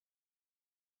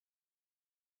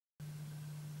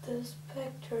the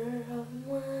spectre of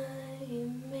my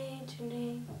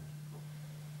imagining,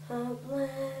 how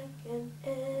black and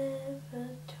ever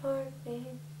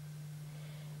darkening.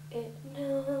 It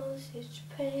knows each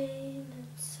pain and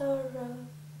sorrow,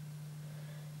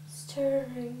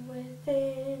 stirring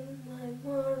within my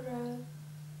marrow,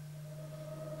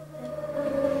 and I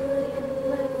am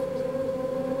left here,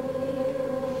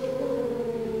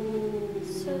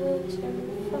 so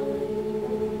terrified.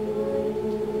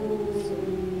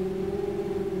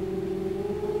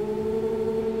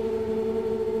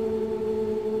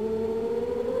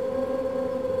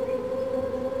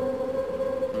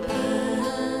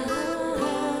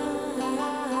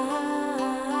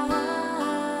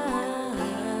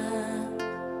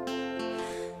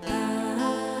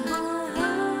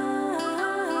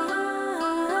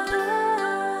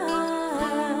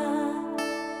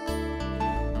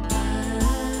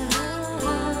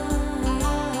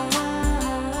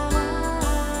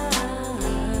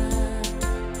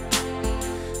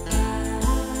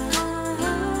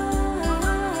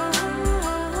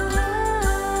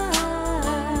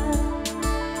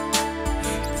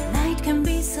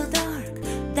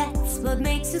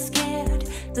 Makes you scared.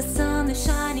 The sun is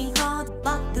shining hard,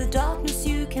 but the darkness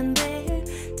you can bear.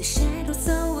 The shadows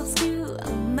so obscure,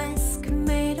 a mask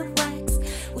made of wax,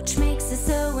 which makes it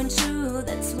so untrue.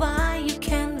 That's why you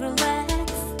can relax.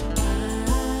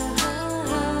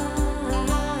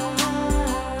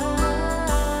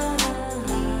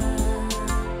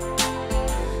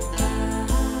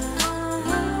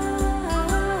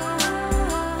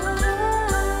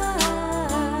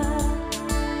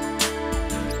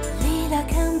 I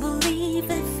can't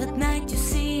believe if at night you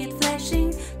see it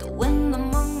flashing. The wind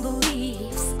among the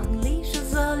leaves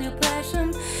unleashes all your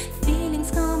passion. Feelings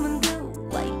come and go,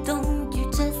 why don't you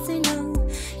just say no?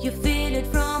 You feel it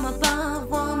from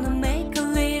above, wanna make a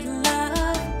little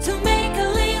love. To make a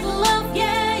little love,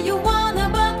 yeah, you wanna,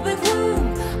 but with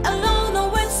whom? Alone or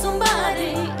with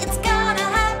somebody, it's gotta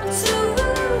happen soon.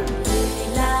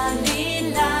 Lila,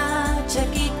 Lila, c'è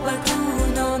chi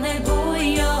qualcuno nel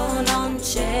buio non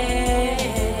c'è.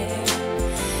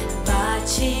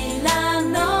 La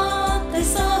notte è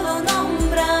solo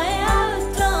un'ombra e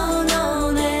altro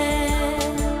non è.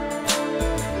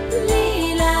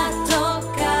 Lila,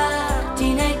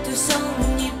 toccarti nei tuoi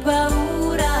sogni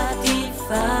paura ti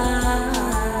fa.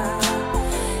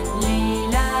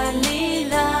 Lila,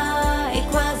 Lila, è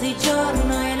quasi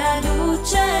giorno e la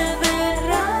luce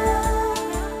verrà.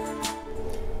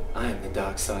 I am the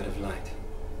dark side of light.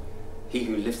 He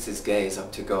who lifts his gaze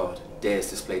up to God and dares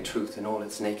display truth in all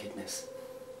its nakedness.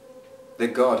 The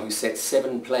God who set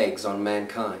 7 plagues on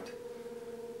mankind.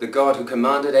 The God who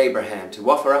commanded Abraham to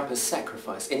offer up as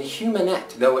sacrifice, in human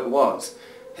act though it was,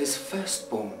 his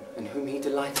firstborn in whom he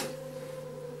delighted.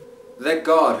 The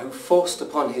God who forced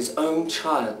upon his own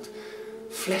child,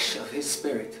 flesh of his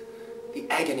spirit, the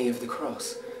agony of the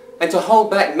cross, and to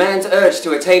hold back man's urge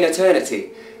to attain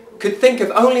eternity, could think of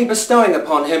only bestowing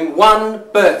upon him one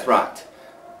birthright,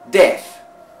 death,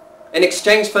 in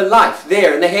exchange for life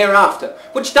there in the hereafter,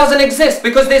 which doesn't exist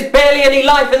because there's barely any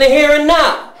life in the here and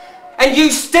now. And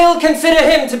you still consider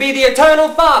him to be the eternal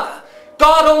Father,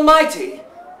 God Almighty.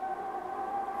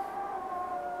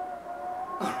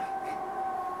 All right, then.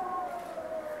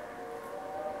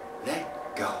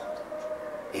 That God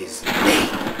is me,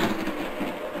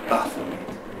 Baphomet,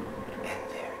 and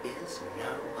there is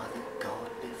no other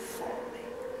God before me.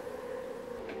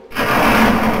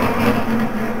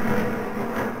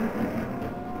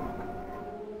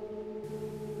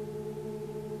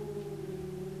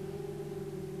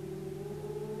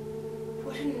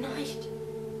 What a night.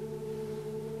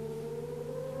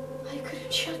 I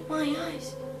couldn't shut my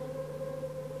eyes.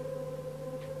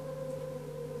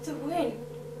 The wind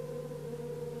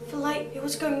felt like it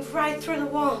was going right through the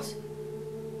walls.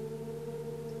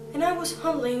 And I was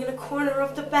huddling in a corner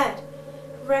of the bed,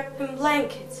 wrapped in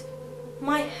blankets,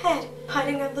 my head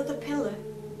hiding under the pillow.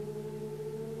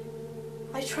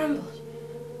 I trembled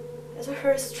as I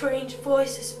heard strange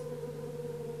voices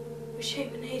which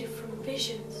emanated from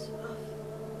visions of...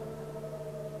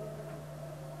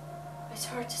 It's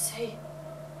hard to say.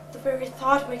 The very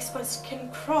thought makes my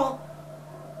skin crawl.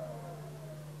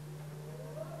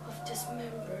 Of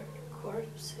dismembered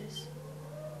corpses,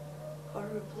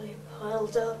 horribly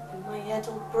piled up in my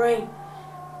adult brain.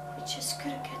 I just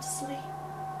couldn't get to sleep.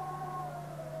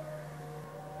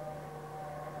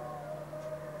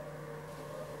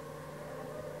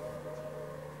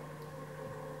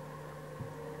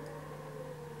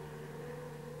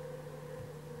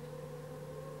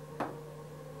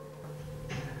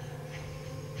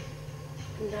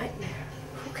 A nightmare.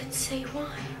 Who can say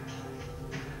why?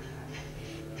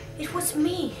 It was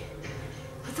me,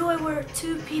 though I were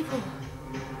two people,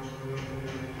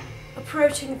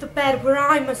 approaching the bed where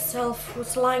I myself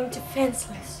was lying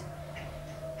defenseless,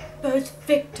 both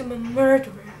victim and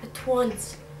murderer at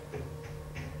once.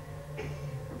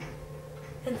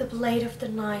 And the blade of the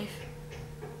knife,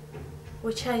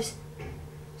 which I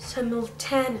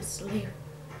simultaneously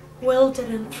wielded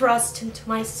and thrust into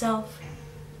myself,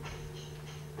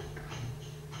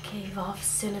 gave off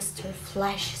sinister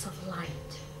flashes of light.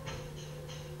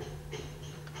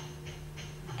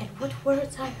 And what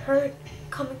words I heard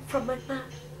coming from my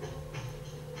mouth,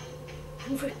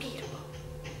 unrepeatable.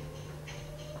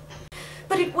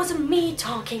 But it wasn't me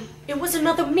talking, it was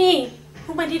another me,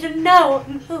 whom I didn't know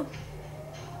and who.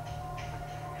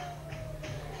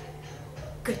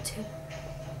 Good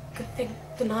thing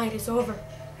the night is over,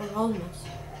 or almost.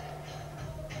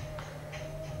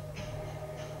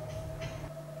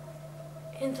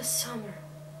 In the summer,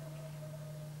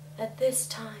 at this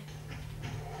time,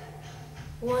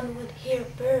 one would hear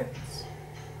birds.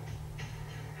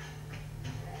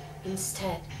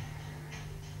 Instead,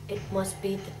 it must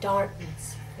be the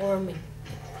darkness forming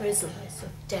the chrysalis of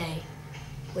day,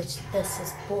 which thus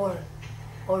is born,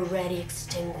 already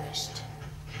extinguished.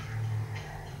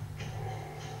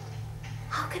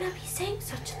 How can I be saying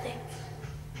such things?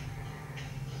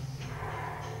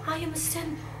 I am a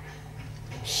simple,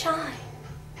 shy,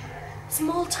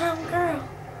 small-town girl.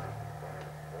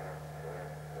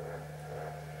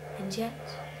 And yet,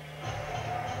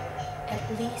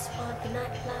 at least while the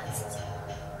night lasts,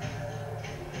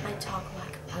 I talk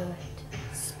like a poet,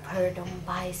 spurred on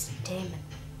by his demon.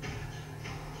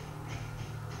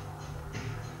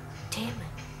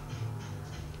 Demon.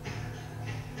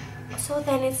 So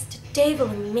then it's the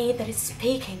devil in me that is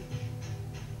speaking,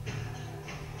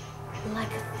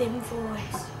 like a thin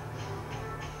voice,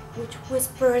 which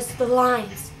whispers the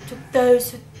lines to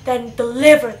those who then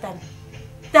deliver them.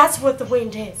 That's what the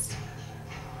wind is.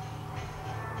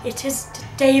 It is the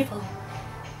devil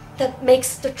that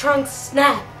makes the trunks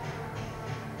snap,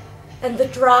 and the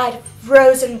dried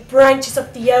frozen branches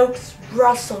of the oaks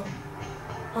rustle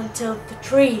until the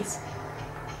trees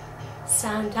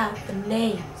sound out the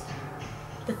names,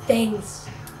 the things,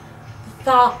 the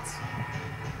thoughts,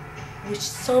 which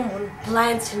someone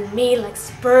plants in me like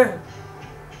sperm.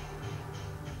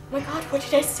 My God, what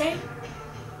did I say?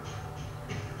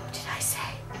 What did I say?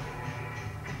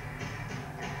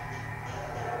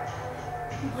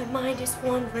 My mind is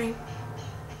wandering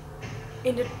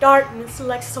in the darkness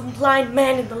like some blind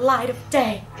man in the light of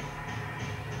day.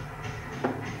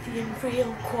 The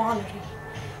unreal quality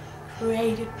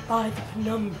created by the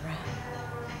penumbra,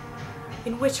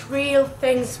 in which real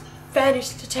things vanish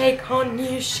to take on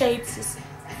new shapes, is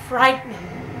frightening.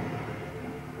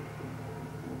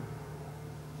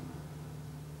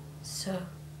 So,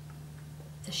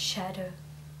 the shadow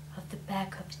of the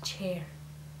back of the chair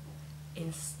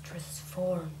is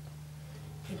transformed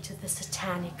into the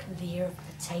satanic leer of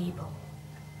the table,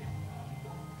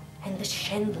 and the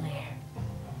chandelier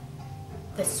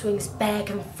that swings back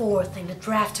and forth in a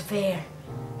draft of air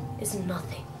is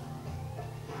nothing.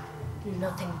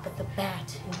 Nothing but the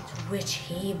bat into which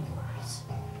he moors,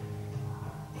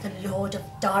 the Lord of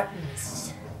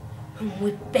Darkness, whom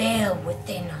we bear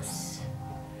within us,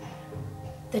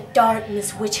 the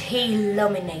darkness which he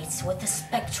illuminates with a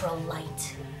spectral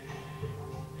light.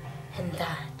 And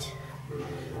that,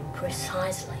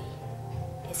 precisely,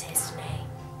 is his name,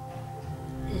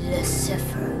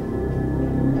 Lucifer.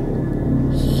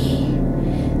 He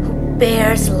who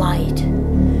bears light,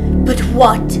 but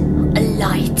what a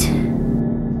light!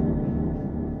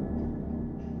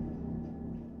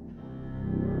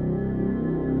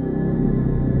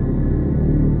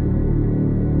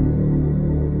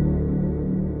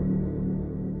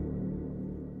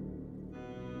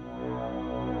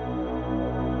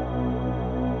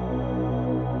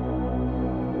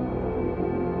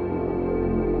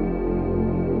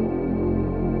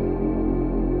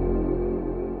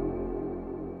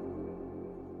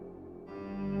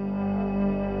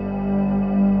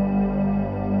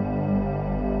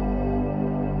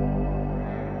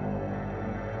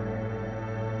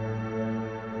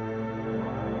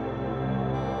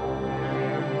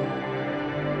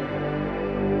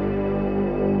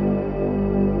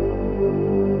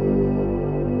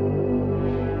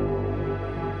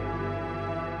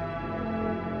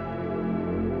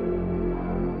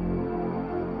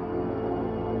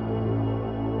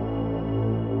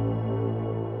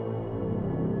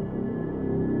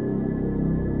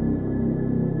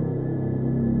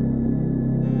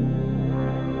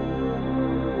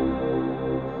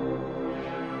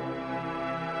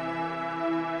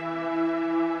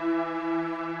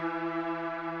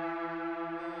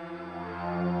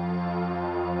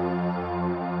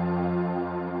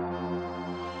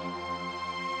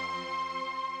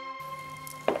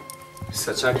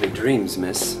 Such ugly dreams,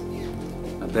 miss.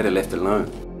 I'd better left alone.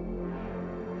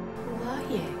 Who are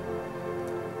you?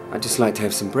 I'd just like to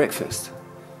have some breakfast,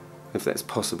 if that's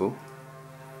possible.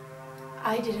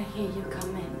 I didn't hear you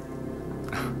come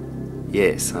in.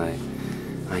 Yes, I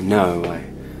know. I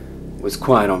was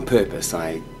quiet on purpose.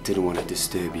 I didn't want to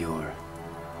disturb your...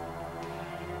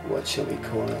 what shall we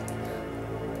call it?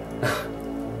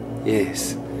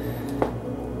 Yes.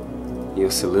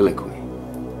 Your soliloquy.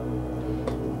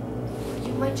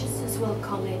 You might just as well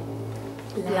call it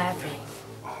blabbering.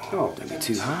 Oh, don't be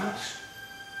too harsh.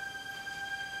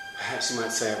 Perhaps you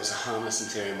might say it was a harmless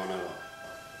interior monologue.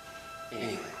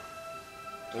 Anyway,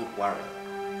 don't worry.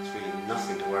 There's really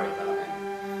nothing to worry about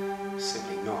and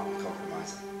simply not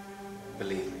compromising.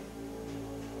 Believe me.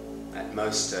 At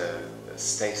most, a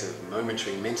state of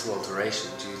momentary mental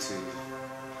alteration due to,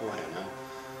 oh, I don't know,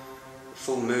 a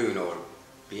full moon or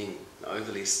being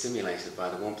overly stimulated by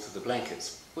the warmth of the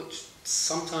blankets, which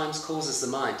sometimes causes the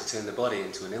mind to turn the body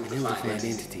into an ill-defined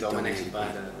entity dominated by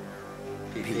the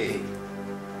PP.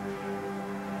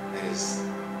 That is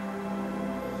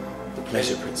the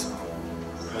pleasure principle,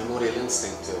 the primordial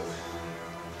instinct of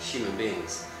human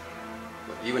beings.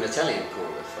 What you in Italian call,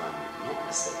 if I'm not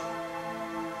mistaken,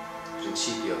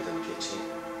 principio del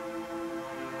piacere.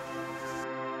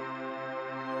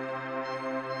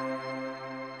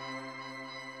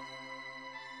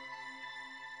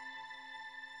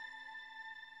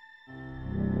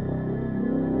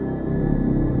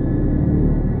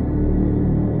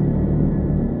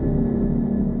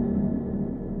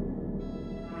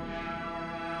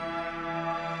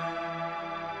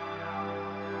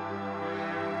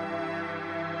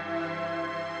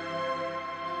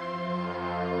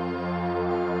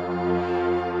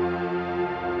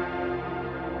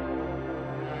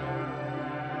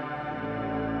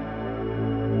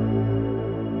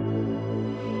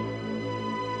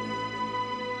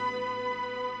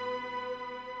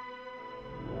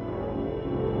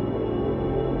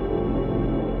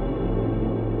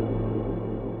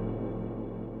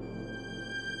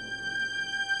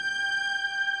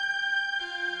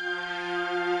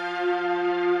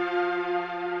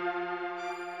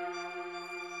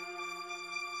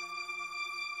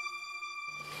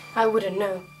 I wouldn't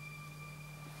know.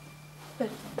 But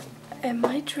am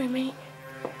I dreaming?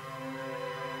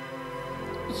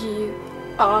 You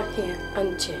are here,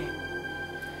 aren't you?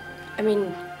 I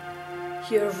mean,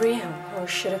 you're real, or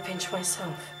should I pinch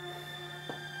myself?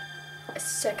 A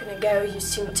second ago you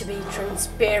seemed to be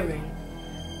transparent,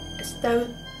 as though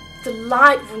the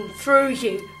light went through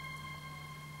you.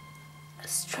 A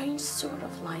strange sort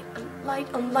of light, a light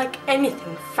unlike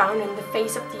anything found in the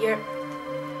face of the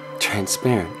earth.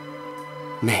 Transparent?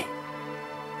 Me?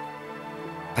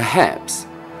 Perhaps.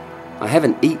 I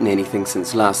haven't eaten anything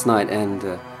since last night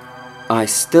and I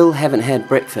still haven't had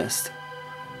breakfast.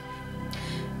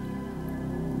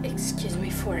 Excuse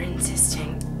me for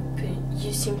insisting, but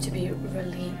you seem to be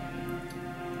really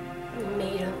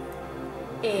made of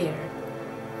air.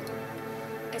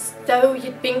 As though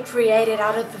you'd been created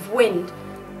out of the wind,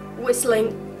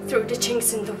 whistling through the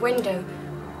chinks in the window,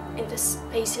 in the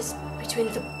spaces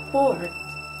between the boards.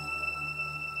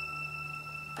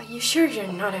 Are you sure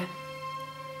you're not a...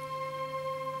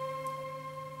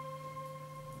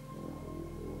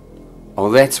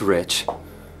 Oh, that's rich.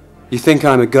 You think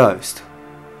I'm a ghost?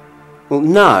 Well,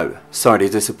 no, sorry to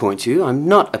disappoint you. I'm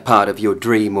not a part of your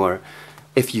dream or,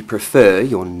 if you prefer,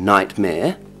 your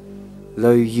nightmare.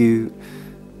 Though you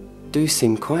do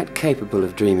seem quite capable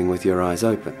of dreaming with your eyes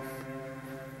open.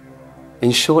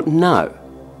 In short, no.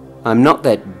 I'm not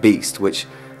that beast which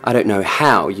I don't know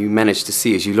how you managed to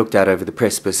see as you looked out over the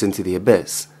precipice into the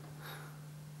abyss.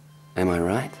 Am I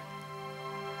right?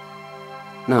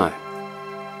 No.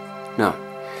 No.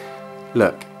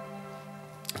 Look,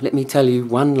 let me tell you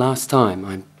one last time,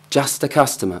 I'm just a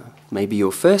customer. Maybe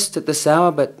you're first at this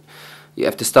hour, but you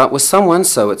have to start with someone,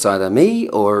 so it's either me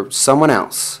or someone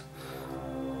else.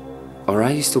 Or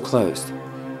are you still closed?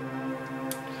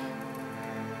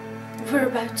 We're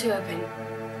about to open.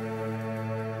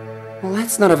 Well,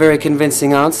 that's not a very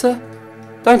convincing answer.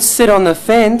 Don't sit on the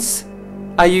fence.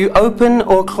 Are you open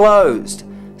or closed?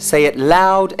 Say it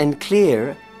loud and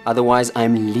clear, otherwise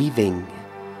I'm leaving.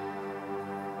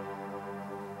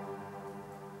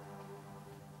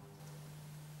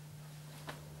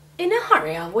 In a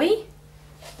hurry, are we?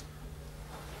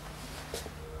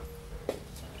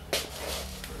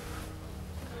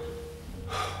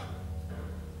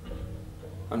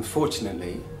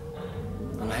 Unfortunately,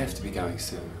 I'll have to be going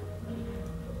soon.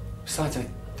 Besides, I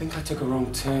think I took a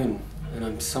wrong turn and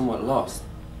I'm somewhat lost.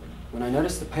 When I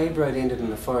noticed the paved road ended and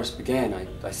the forest began,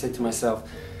 I said to myself,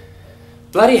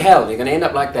 Bloody hell, you're going to end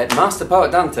up like that master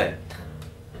poet Dante.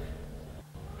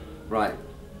 Right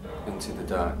into the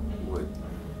dark wood,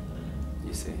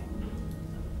 you see.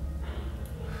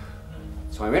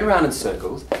 So I went around in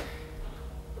circles,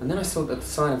 and then I saw that the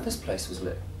sign of this place was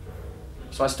lit.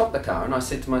 So I stopped the car and I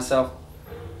said to myself,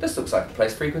 this looks like a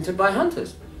place frequented by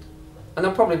hunters. And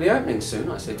they'll probably be opening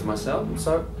soon, I said to myself, and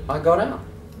so I got out.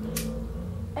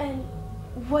 And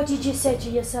what did you say to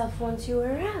yourself once you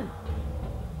were out?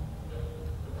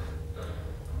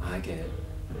 I get it.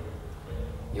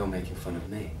 You're making fun of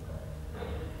me.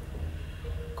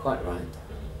 Quite right.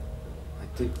 I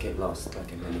did get lost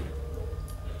like a many.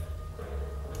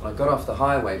 I got off the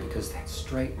highway because that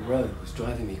straight road was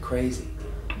driving me crazy.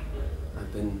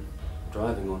 I've been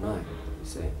driving all night, you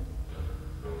see.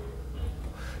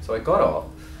 So I got off,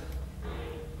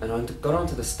 and I got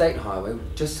onto the state highway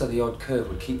just so the odd curve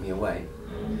would keep me away.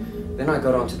 Then I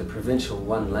got onto the provincial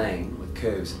one lane with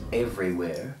curves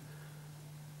everywhere,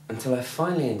 until I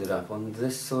finally ended up on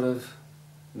this sort of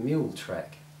mule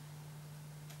track.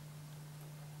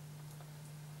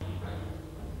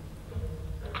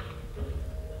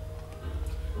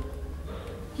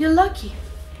 You're lucky.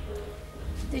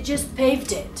 They just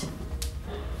paved it.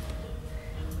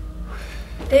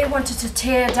 They wanted to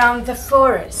tear down the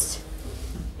forest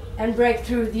and break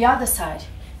through the other side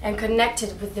and connect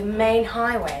it with the main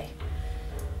highway.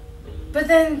 But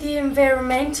then the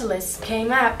environmentalists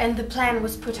came out and the plan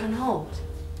was put on hold.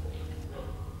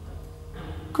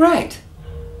 Great!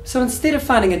 So instead of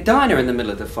finding a diner in the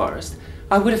middle of the forest,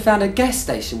 I would have found a gas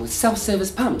station with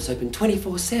self-service pumps open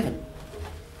 24/7.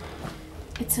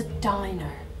 It's a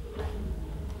diner.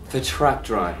 For truck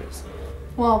drivers.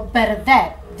 Well, better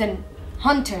that than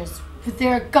hunters with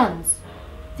their guns.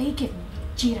 They give me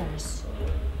jitters.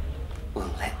 Well,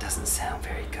 that doesn't sound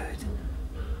very good.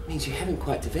 Means you haven't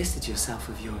quite divested yourself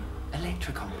of your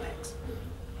Electra complex.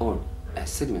 Or, as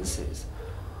Sigmund says,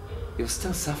 you're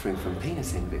still suffering from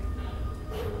penis envy.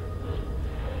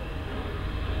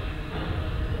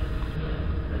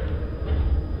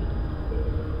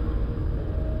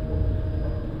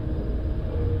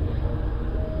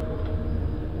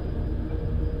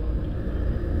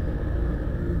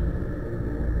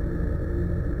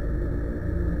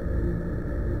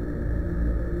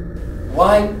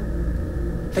 Why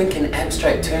think in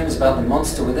abstract terms about the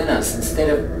monster within us instead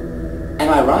of... Am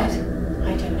I right?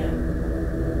 I don't know.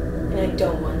 And I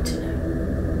don't want to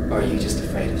know. Or are you just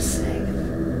afraid of saying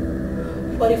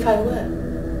it? What if I were?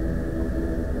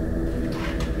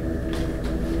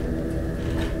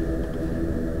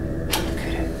 What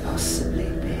could it possibly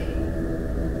be?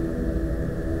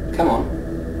 Come on,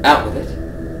 out with it.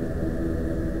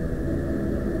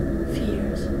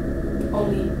 Fears.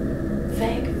 Only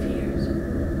vague fears.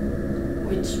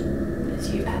 Which, as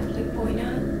you aptly point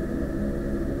out,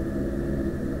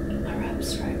 are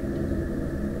abstract.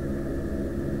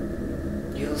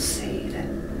 You'll see that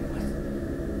with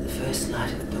the first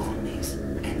light of dawn, these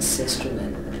ancestral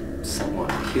and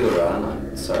somewhat puerile,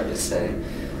 I'm sorry to say,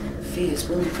 fears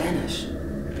will vanish.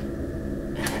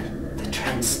 And the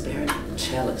transparent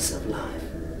chalice of life.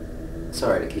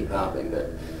 Sorry to keep harping,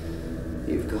 but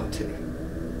you've got to.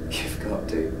 You've got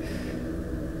to.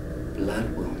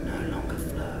 Blood will no longer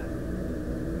flow.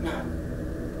 No.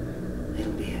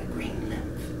 It'll be a green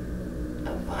lymph, a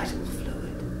vital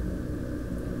fluid,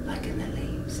 like in the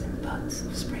leaves and buds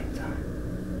of springtime.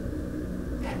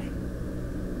 Happy.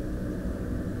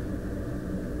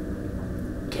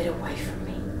 Get away from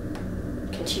me.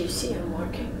 Can't you see I'm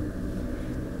working?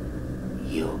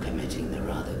 You're committing the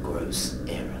rather gross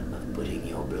error of putting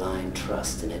your blind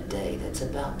trust in a day that's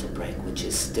about to break, which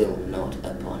is still not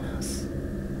upon us,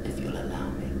 if you'll allow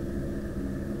me.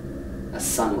 A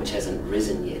sun which hasn't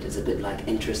risen yet is a bit like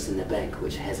interest in the bank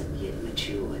which hasn't yet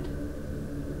matured.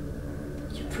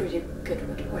 You're pretty good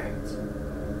with words.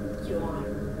 You are.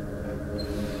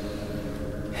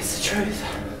 It's the truth.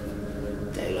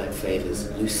 Daylight favors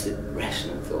lucid,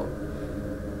 rational thought,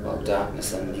 while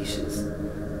darkness unleashes.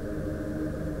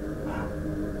 Well,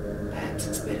 perhaps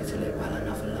it's better to let well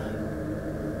enough alone.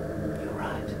 You're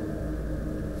right.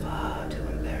 Far too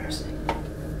embarrassing.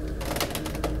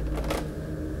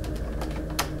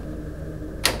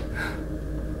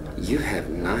 You have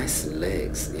nice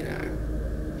legs, you know.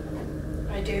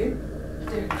 I do?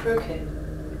 They're crooked.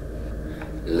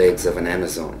 Legs of an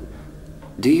Amazon.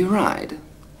 Do you ride?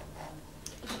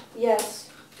 Yes,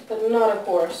 but not a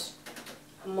horse.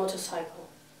 A motorcycle.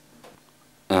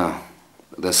 Oh,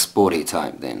 the sporty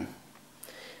type then.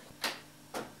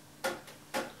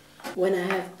 When I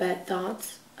have bad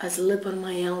thoughts, I slip on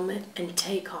my helmet and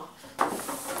take off.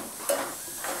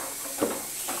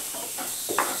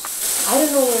 I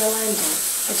don't know where I land at.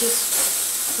 I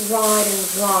just ride and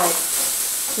ride,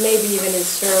 maybe even in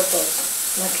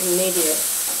circles, like an idiot.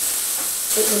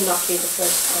 It would not be the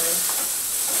first time.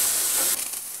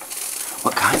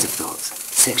 What kinds of thoughts?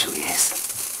 Sexual, yes.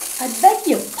 I beg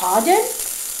your pardon?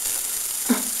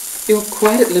 You're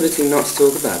quite at liberty not to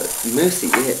talk about it. Mercy,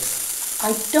 yes.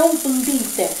 I don't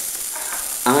believe this.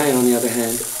 I, on the other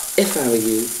hand, if I were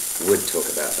you, would talk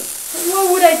about it.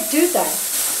 Why would I do that?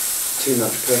 Too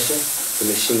much pressure, the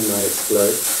machine might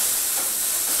explode.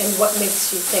 And what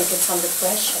makes you think it's under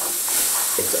pressure?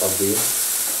 It's obvious.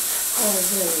 Oh,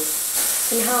 really?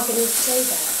 And how can you say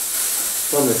that?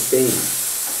 From the steam.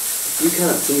 You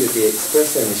can't see that the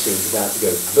espresso machine's about to go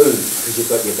boom because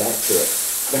you've got your back to it.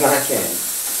 But I can.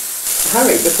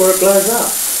 Hurry before it blows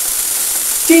up.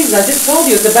 Jesus, I just told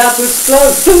you it's about to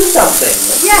explode. Do something.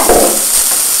 Yes!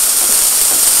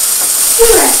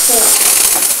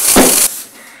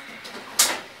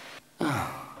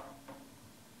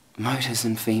 Motors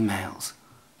and females.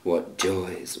 What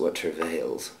joys, what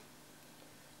travails.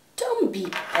 Don't be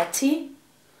petty.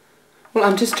 Well,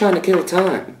 I'm just trying to kill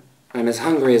time. I'm as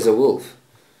hungry as a wolf.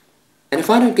 And if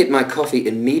I don't get my coffee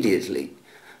immediately,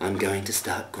 I'm going to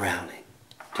start growling.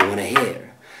 Do you want to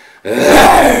hear?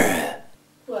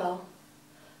 Well,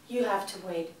 you have to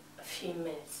wait a few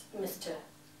minutes, Mr.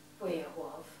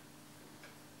 Werewolf.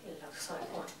 He looks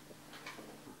like one.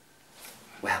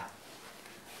 Well,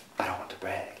 I don't want to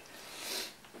brag.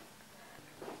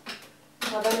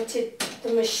 I've emptied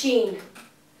the machine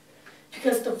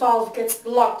because the valve gets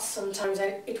blocked sometimes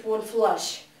and it won't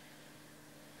flush.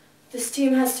 The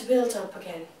steam has to build up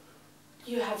again.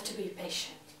 You have to be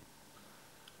patient.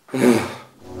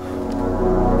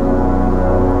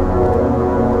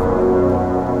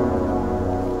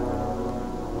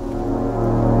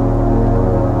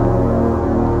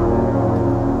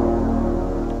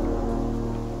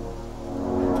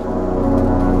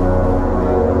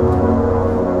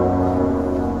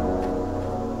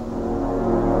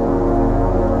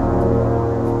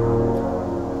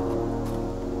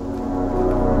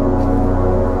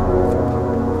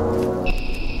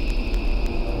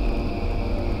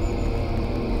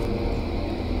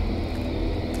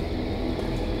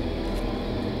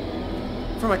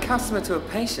 From a customer to a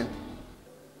patient?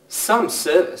 Some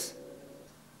service.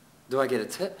 Do I get a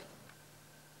tip?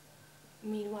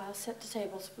 Meanwhile, set the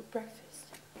tables for breakfast.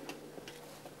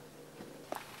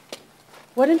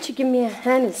 Why don't you give me a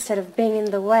hand instead of being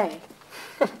in the way?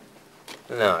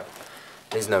 No,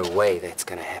 there's no way that's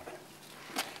going to happen.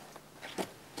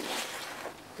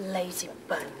 Lazy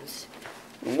bones.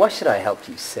 Why should I help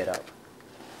you set up?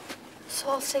 So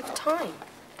I'll save time.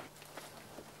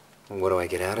 What do I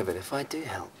get out of it if I do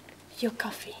help? Your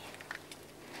coffee.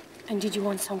 And did you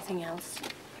want something else?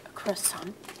 A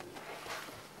croissant?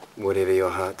 Whatever your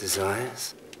heart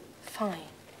desires. Fine.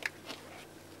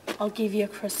 I'll give you a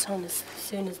croissant as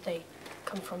soon as they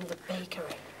come from the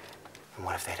bakery. And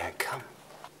what if they don't come?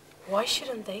 Why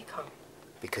shouldn't they come?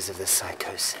 Because of the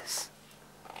psychosis.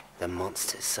 The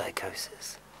monster's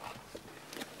psychosis.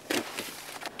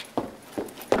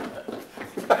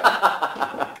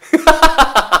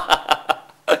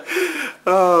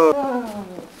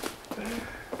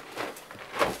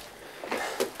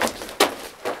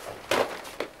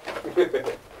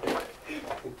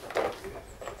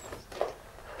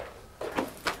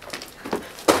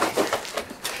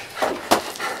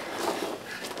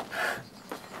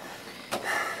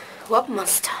 What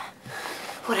monster?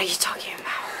 What are you talking about?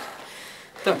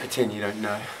 Don't pretend you don't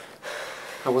know.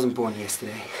 I wasn't born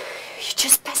yesterday. You're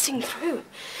just passing through.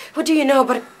 What do you know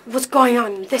about what's going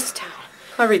on in this town?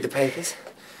 I read the papers.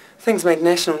 Things make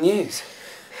national news.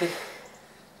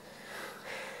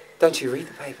 Don't you read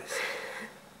the papers?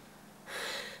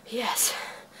 Yes,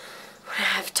 when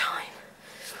I have time.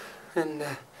 And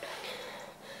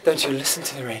don't you listen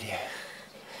to the radio?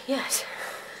 Yes,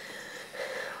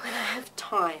 when I have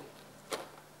time.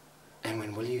 And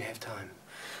when will you have time?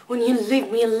 When you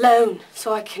leave me alone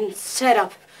so I can set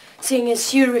up, seeing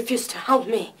as you refuse to help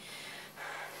me.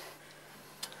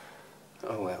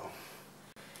 Oh well,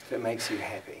 if it makes you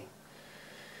happy.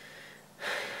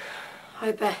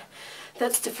 I bet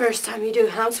that's the first time you do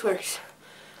housework.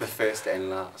 The first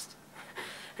and last.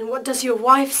 And what does your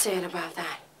wife say about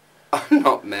that? I'm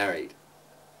not married.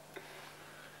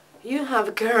 You have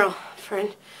a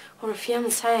girlfriend or a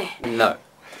fiancé. No.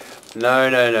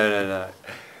 No.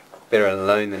 Better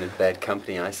alone than in bad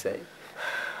company, I say.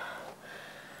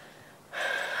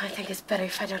 I think it's better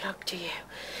if I don't talk to you.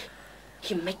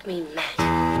 You make me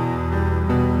mad.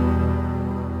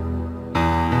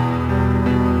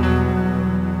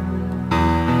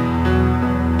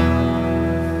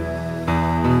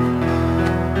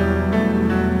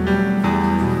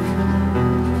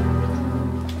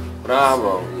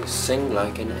 Bravo, you sing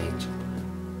like an angel.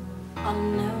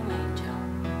 I'm no angel.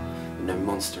 No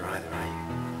monster either, are you?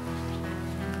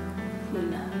 Who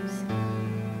knows?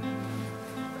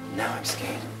 Now I'm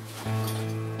scared.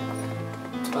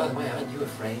 By the way, aren't you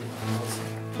afraid of the monster?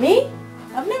 Me?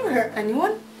 I've never hurt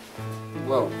anyone.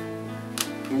 Well,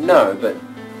 no, but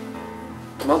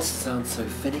monsters aren't so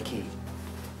finicky.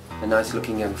 A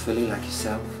nice-looking young filly like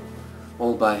yourself,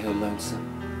 all by her lonesome.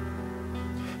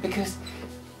 Because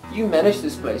you manage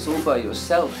this place all by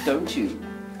yourself, don't you?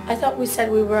 I thought we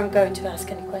said we weren't going to ask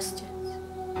any questions.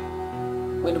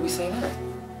 When did we say that?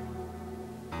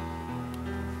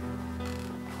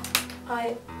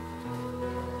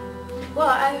 Well,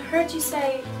 I heard you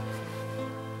say...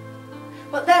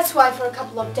 Well, that's why for a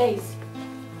couple of days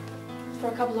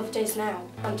now,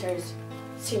 hunters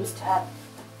seems to have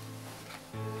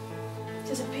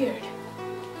disappeared.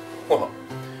 What?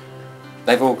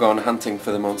 They've all gone hunting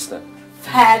for the monster.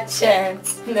 Fat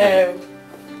chance, no.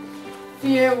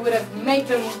 Fear would have made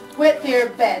them quit their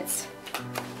beds.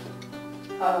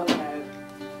 Oh no.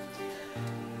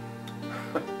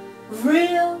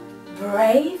 Real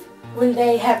brave when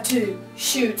they have to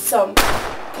shoot some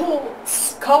poor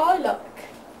skylark.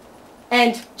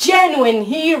 And genuine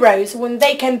heroes when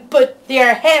they can put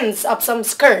their hands up some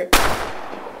skirt.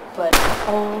 But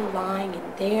all lying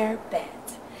in their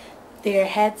beds, their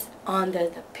heads under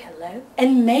the pillow,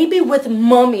 and maybe with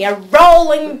Mommy, a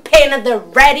rolling pin at the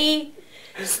ready,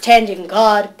 standing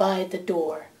guard by the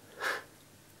door.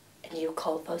 And you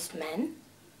call those men?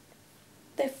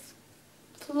 They've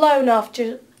flown off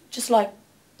just like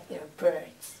they're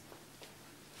birds.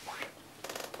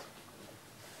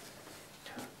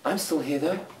 I'm still here,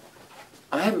 though.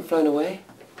 I haven't flown away.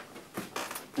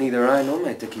 Neither I nor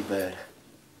my dicky bird.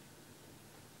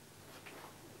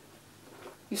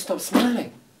 You stop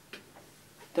smiling.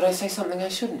 Did I say something I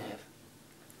shouldn't have?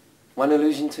 One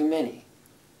illusion too many?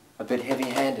 A bit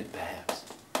heavy-handed, perhaps?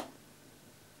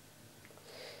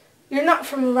 You're not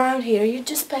from around here, you're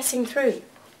just passing through.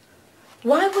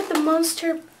 Why would the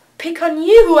monster pick on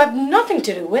you who have nothing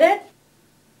to do with it?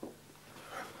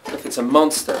 If it's a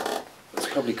monster, it's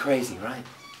probably crazy, right?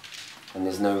 And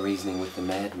there's no reasoning with the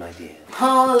mad, my dear.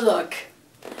 Oh, look.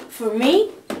 For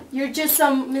me, you're just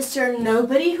some Mr.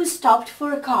 Nobody who stopped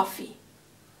for a coffee.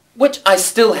 Which I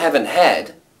still haven't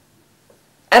had.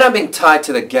 And I'm being tied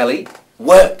to the galley.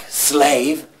 Work,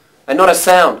 slave. And not a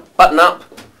sound. Button up.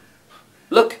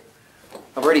 Look,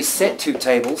 I've already set 2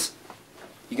 tables.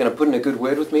 You gonna put in a good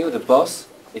word with me, with the boss?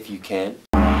 If you can.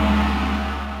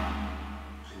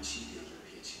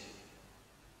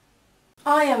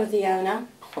 I am the owner.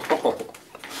 Oh.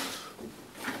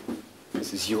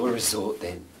 This is your resort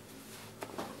then.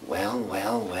 Well,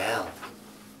 well, well.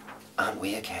 Aren't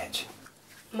we a catch?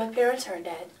 My parents are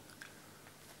dead.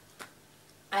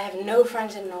 I have no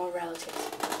friends and no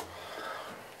relatives.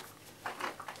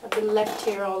 I've been left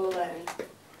here all alone.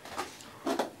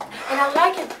 And I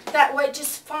like it that way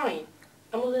just fine.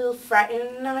 I'm a little frightened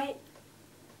at night,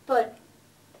 but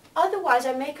otherwise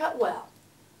I make out well.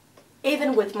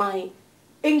 Even with my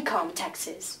income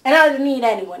taxes. And I don't need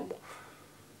anyone.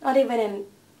 Not even an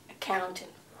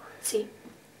accountant. See?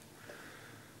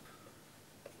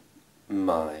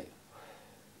 My,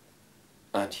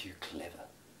 aren't you clever?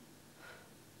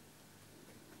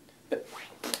 But,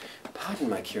 pardon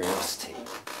my curiosity,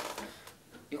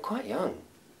 you're quite young.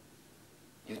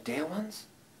 Your dear ones?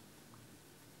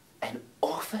 An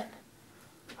orphan?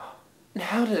 And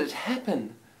how did it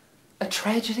happen? A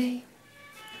tragedy?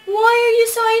 Why are you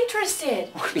so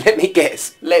interested? Let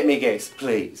me guess,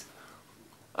 please.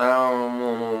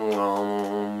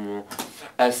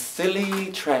 A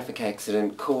silly traffic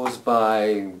accident caused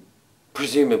by,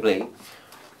 presumably,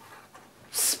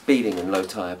 speeding and low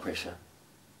tire pressure.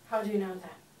 How do you know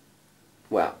that?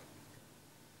 Well,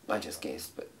 I just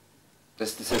guessed, but the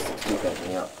statistics do back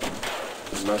me up.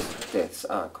 Most deaths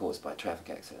are caused by traffic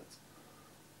accidents.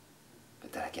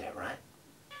 But did I get it right?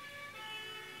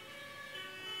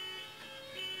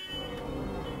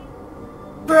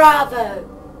 Bravo!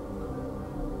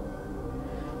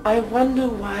 I wonder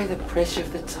why the pressure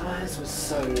of the tyres was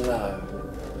so low.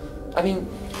 I mean,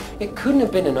 it couldn't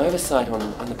have been an oversight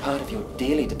on the part of your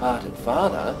dearly departed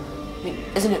father. I mean,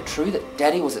 isn't it true that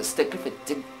Daddy was a stickler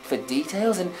for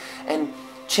details and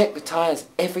checked the tyres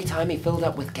every time he filled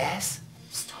up with gas?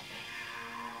 Stop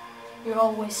it. You're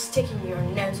always sticking your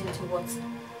nose into what's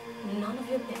none of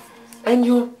your business. And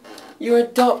your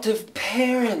adoptive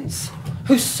parents,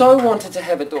 who so wanted to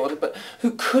have a daughter but who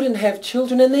couldn't have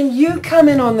children, and then you come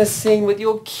in on the scene with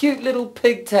your cute little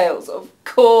pigtails, of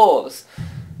course.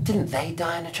 Didn't they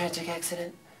die in a tragic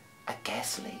accident? A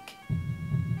gas leak?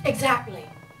 Exactly.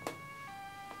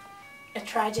 a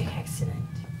tragic accident.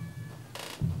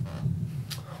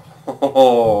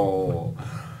 Oh,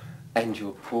 and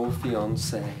your poor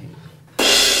fiancé.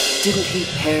 Didn't he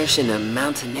perish in a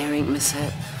mountaineering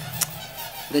mishap?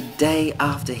 The day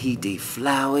after he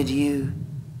deflowered you?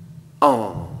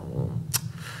 Oh.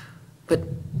 But,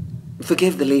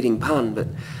 forgive the leading pun, but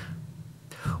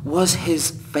was his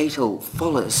fatal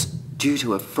follis due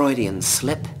to a Freudian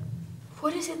slip?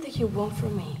 What is it that you want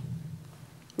from me?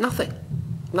 Nothing.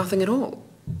 Nothing at all.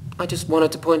 I just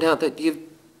wanted to point out that you've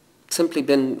simply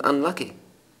been unlucky.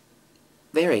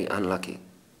 Very unlucky.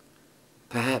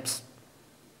 Perhaps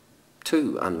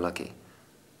too unlucky.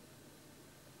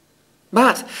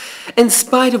 But, in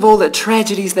spite of all the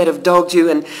tragedies that have dogged you,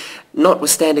 and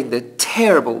notwithstanding the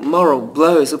terrible moral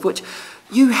blows of which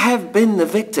you have been the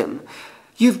victim,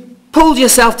 you've pulled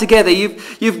yourself together,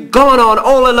 you've gone on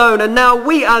all alone, and now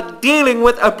we are dealing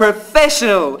with a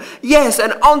professional, yes,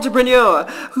 an entrepreneur,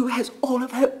 who has all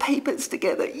of her papers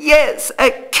together. Yes,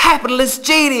 a capitalist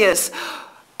genius.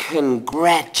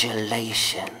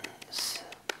 Congratulations.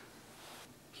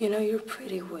 You know, you're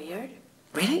pretty weird.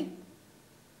 Really?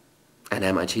 And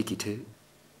am I cheeky too?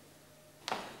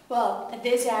 Well, at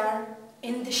this hour,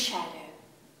 in the shadow,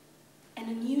 an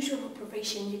unusual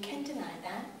operation, you can't deny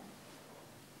that.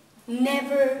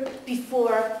 Never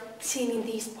before seen in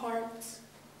these parts.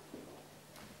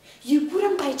 You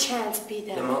wouldn't by chance be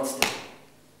The monster.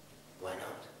 Why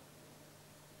not?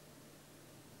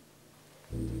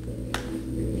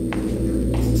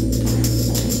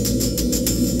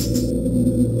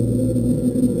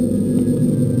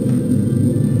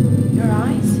 Your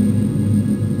eyes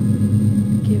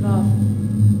give off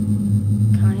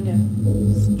kind of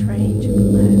strange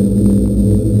glow,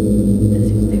 as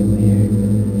if they were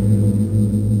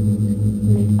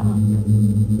lit up.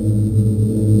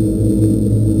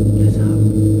 Lit up?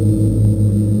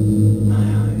 My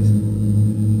eyes?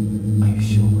 Are you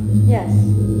sure? Yes.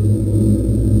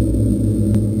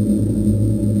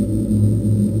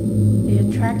 They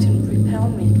attract and repel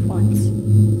me at once,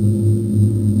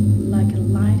 like a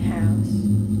lighthouse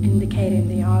indicating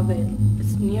the orbit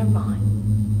is nearby,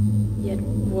 yet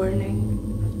warning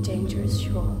of dangerous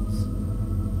shoals.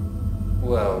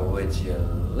 Well, would you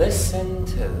listen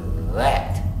to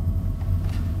that?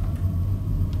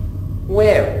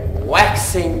 We're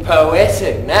waxing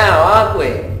poetic now, aren't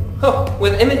we? Oh,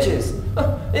 with images.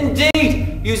 Oh,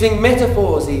 indeed, using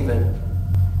metaphors even.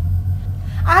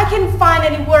 I can't find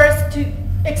any words to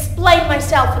explain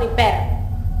myself any better.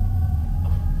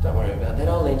 Don't worry about that,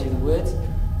 I'll lend you the words.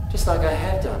 Just like I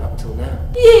have done up till now.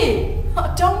 You!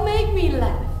 Oh, don't make me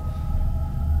laugh.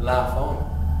 Laugh on,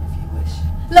 if you wish.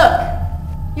 Look,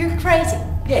 you're crazy.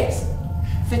 Yes,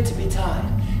 fit to be tied,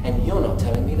 and you're not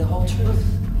telling me the whole truth.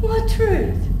 What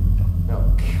truth?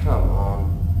 Oh, come on.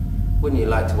 Wouldn't you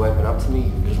like to open up to me,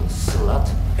 you little slut?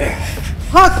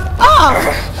 Fuck off!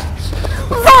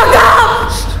 Fuck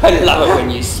off! I love it when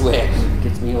you swear. It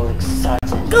gets me all excited.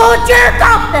 Go jerk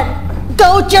off then!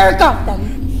 Go jerk off then!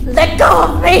 Let go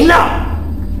of me! No!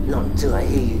 Not until I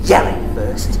hear you yelling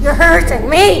first. You're hurting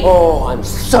me! Oh, I'm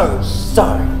so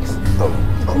sorry.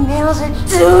 The nails are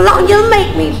too long, you'll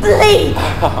make me bleed!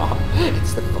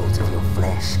 It's the fault of your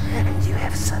flesh, and you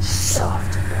have such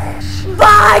soft flesh.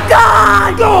 By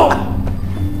God! Go!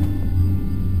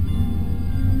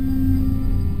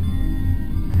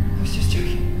 I was just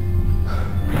joking.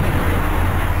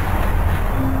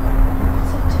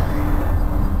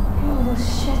 Oh,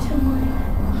 shit, am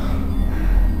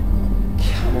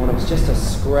Come on, it was just a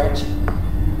scratch.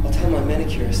 I'll tell my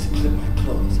manicurist to clip my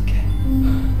claws, okay?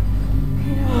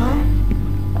 You know what?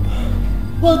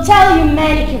 We'll tell your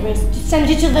manicurist to send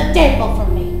you to the devil for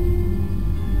me.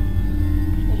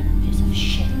 Little piece of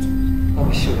shit. I'll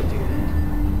be sure to do that.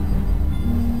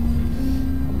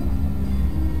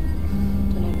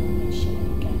 Don't ever mention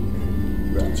it again.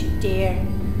 Don't you dare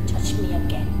touch me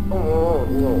again. Oh,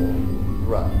 no.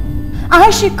 Right. I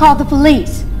should call the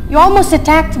police. You almost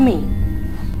attacked me.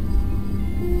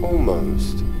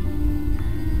 Almost.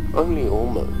 Only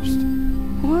almost.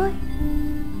 Why?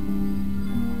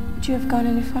 Would you have gone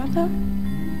any further?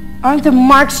 Aren't the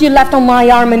marks you left on my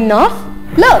arm enough?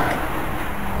 Look!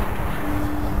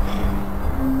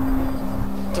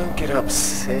 Don't get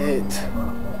upset.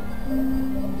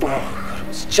 Oh, it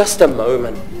was just a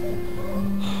moment.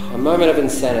 A moment of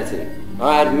insanity.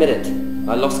 I admit it.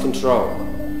 I lost control.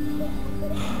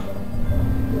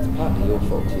 It's partly your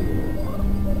fault too, you know.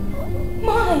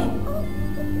 Mine!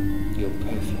 Your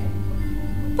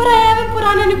perfume. But I haven't put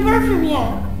on any perfume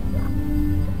yet.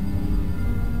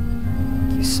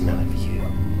 You smell of you.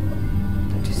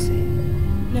 Don't you see?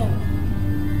 No.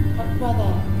 I'd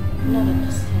rather not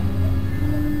understand.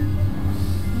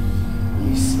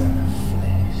 we smell of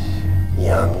flesh.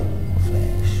 Young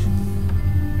flesh.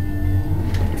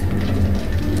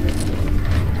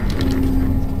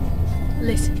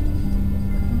 Listen.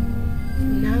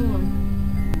 From now on,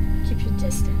 keep your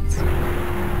distance.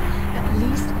 At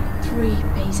least 3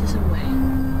 paces away.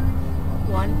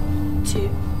 1, 2,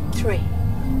 3.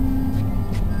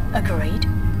 Agreed?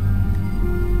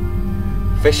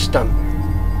 Fish stump.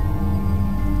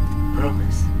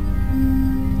 Promise.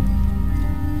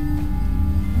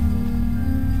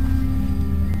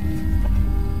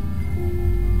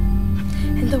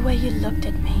 And the way you looked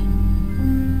at me.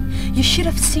 You should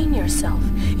have seen yourself.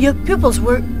 Your pupils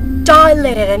were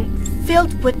dilated and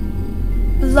filled with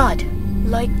blood,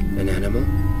 like... An animal?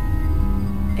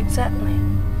 Exactly.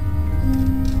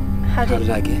 How How did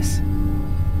I guess?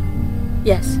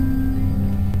 Yes.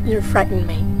 You frightened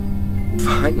me.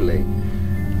 Finally.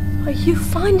 Oh, you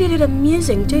find it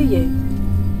amusing, do you?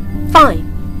 Fine.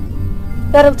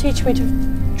 That'll teach me to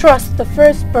trust the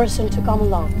first person to come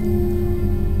along.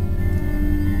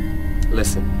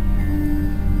 Listen.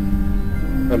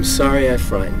 I'm sorry I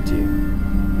frightened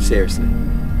you. Seriously.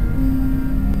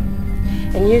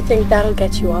 And you think that'll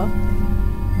get you off?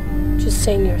 Just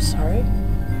saying you're sorry?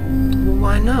 Well,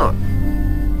 why not?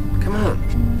 Come on.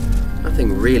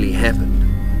 Nothing really happened.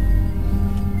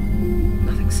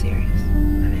 Nothing serious, I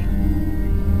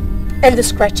mean. And the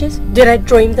scratches? Did I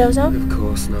dream those up? Of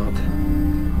course not.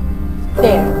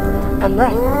 There. I'm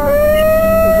right.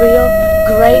 Real,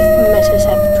 grave matters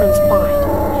have transpired.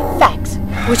 Facts,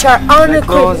 which are The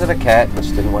claws unequivocal. of a cat which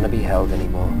didn't want to be held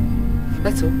anymore.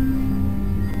 That's all.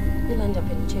 You'll end up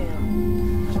in jail.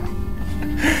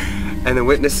 And the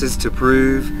witnesses to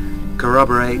prove,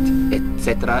 corroborate,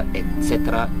 etc.,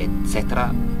 etc.,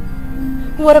 etc.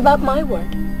 What about my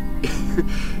word?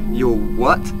 Your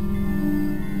what?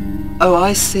 Oh,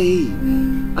 I see.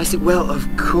 I see. Well, of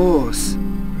course.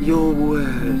 Your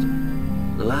word.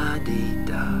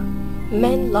 La-dee-da.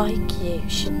 Men like you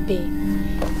should be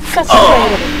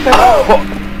castrated, burned,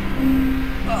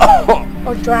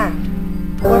 or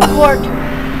drowned, or quartered.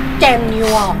 Damn you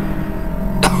all.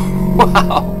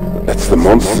 Wow. That's the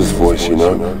monster's voice, you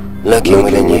know. Lurking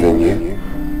within you.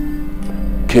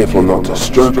 Careful not to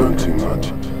stroke him too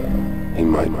much. He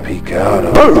might peek out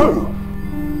of...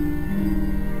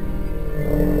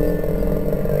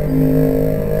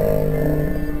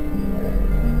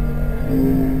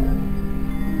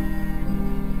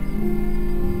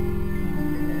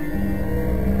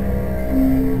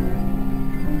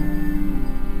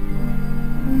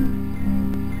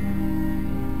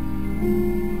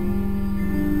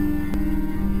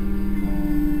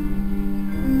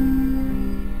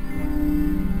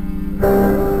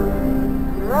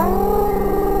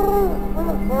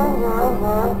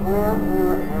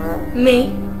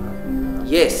 Me?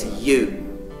 Yes, you.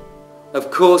 Of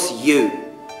course you.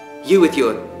 You with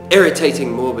your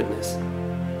irritating morbidness.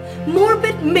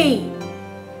 Morbid me.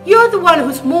 You're the one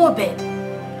who's morbid.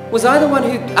 Was I the one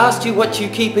who asked you what you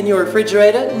keep in your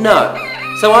refrigerator? No.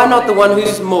 So I'm not the one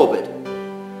who's morbid.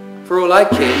 For all I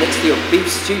care, next to your beef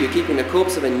stew, you're keeping the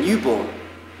corpse of a newborn.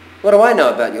 What do I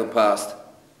know about your past?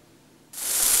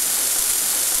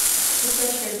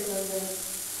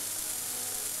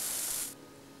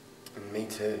 Me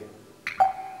too.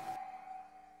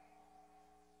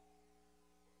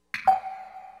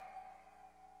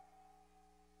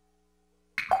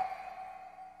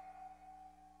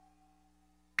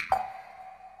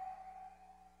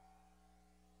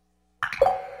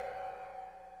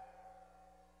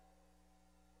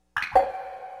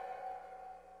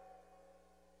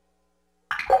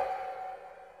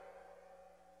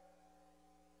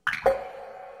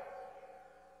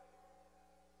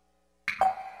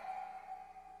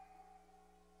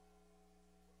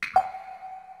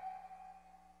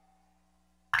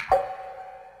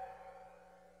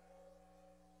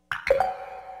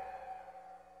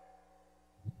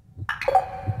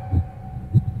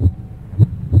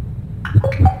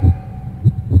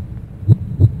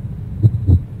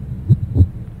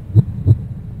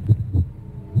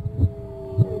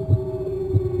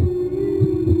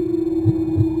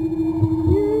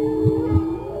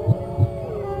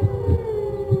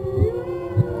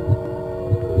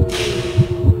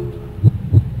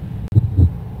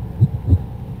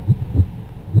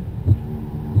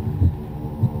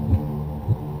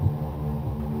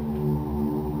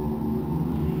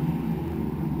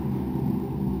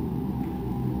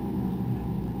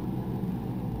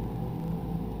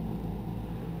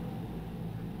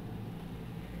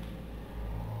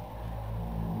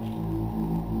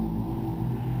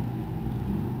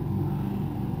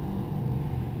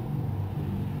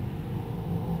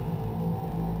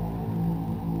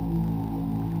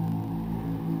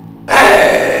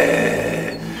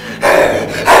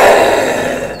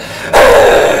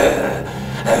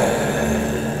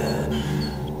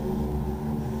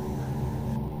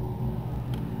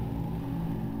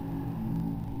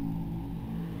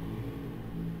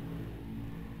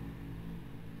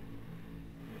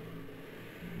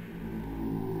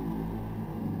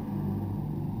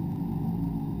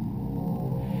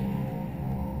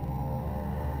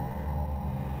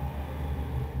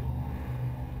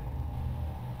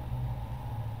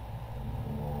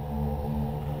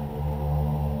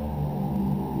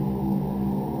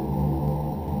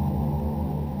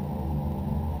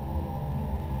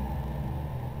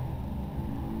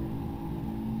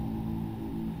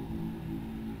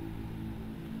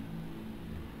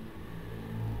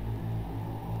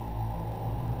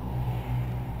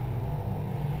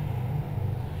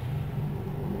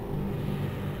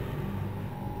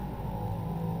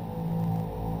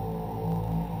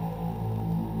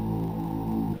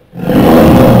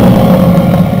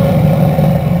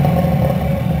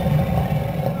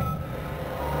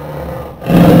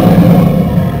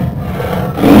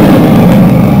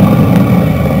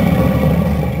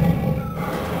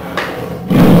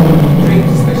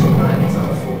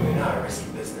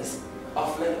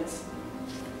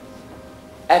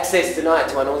 access denied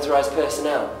to unauthorized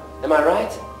personnel. Am I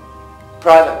right?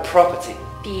 Private property.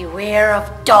 Beware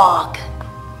of dog.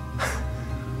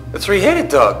 A three-headed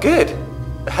dog, good.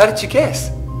 How did you guess?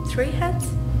 3 heads?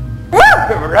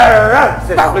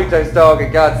 Says Pluto's dog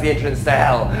and guards the entrance to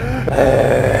hell.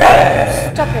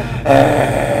 Stop it.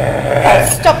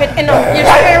 Stop it, enough. You're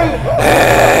scaring me.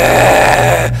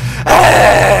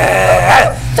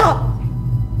 Stop!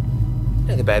 You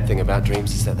know, the bad thing about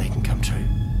dreams is that they can come true.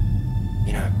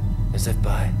 You know, as if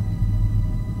by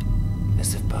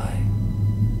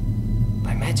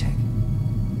magic.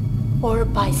 Or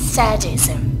by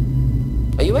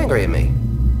sadism. Are you angry at me?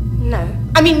 No.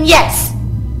 I mean, yes!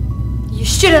 You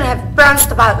shouldn't have bounced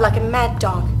about like a mad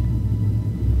dog.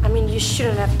 I mean, you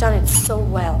shouldn't have done it so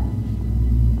well.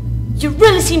 You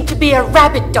really seem to be a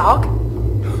rabid dog.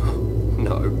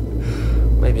 No.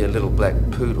 Maybe a little black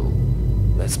poodle.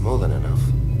 That's more than enough.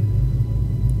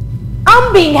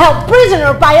 I'm being held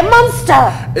prisoner by a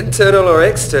monster! Internal or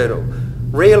external?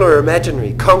 Real or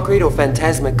imaginary? Concrete or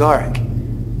phantasmagoric?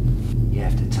 You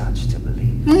have to touch to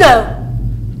believe. No!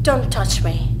 Don't touch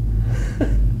me.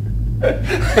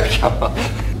 Come on.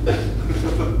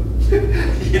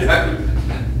 You know,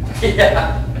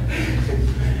 yeah.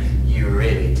 You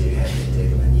really do have the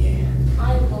devil in you.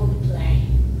 I won't play.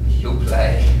 You'll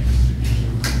play.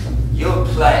 You'll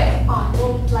play. I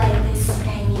won't play this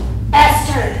game,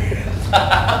 bastard!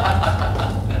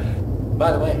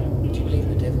 By the way, do you believe in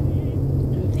the devil?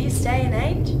 In this day and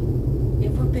age,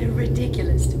 it would be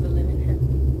ridiculous to believe in him.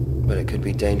 But it could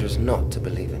be dangerous not to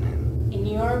believe in him. In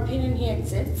your opinion, he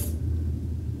exists?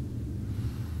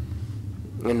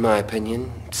 In my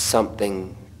opinion,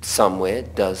 something somewhere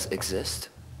does exist.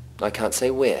 I can't say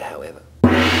where, however.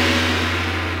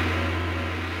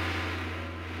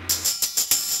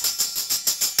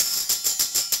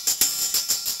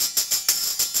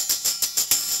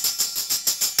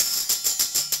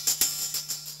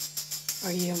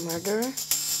 Are you a murderer?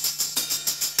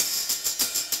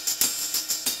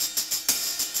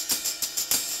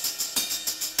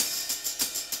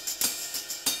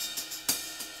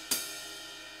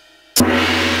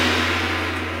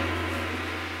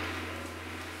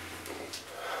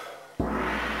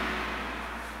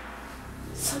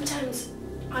 Sometimes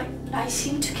I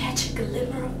seem to catch a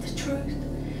glimmer of the truth,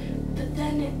 but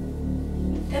then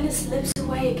it slips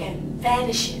away again,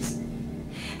 vanishes.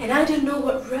 And I don't know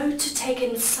what road to take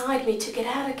inside me to get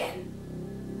out again.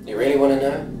 You really want to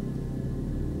know?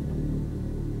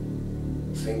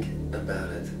 Think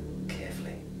about it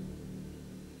carefully.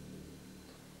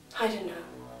 I don't know.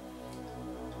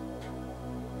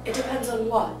 It depends on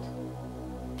what.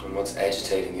 On what's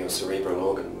agitating your cerebral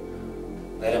organ.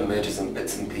 That emerges in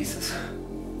bits and pieces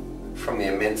from the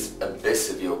immense abyss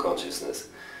of your consciousness.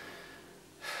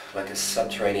 Like a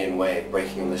subterranean wave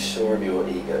breaking on the shore of your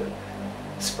ego,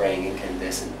 spraying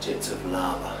incandescent jets of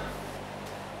lava.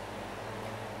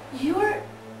 Your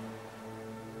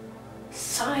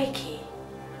psyche.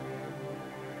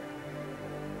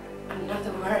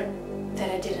 Another word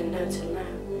that I didn't know till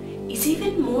now. Is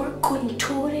even more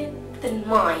contorted than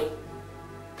mine.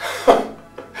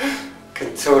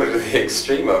 Contorted to the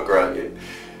extreme, I'll grant you.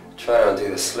 Try to undo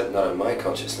the slip knot of my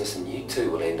consciousness and you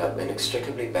too will end up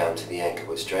inextricably bound to the anchor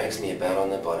which drags me about on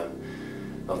the bottom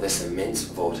of this immense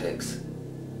vortex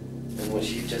in which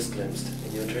you've just glimpsed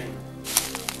in your dream.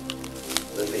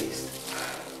 The beast.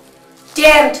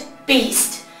 Damned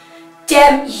beast!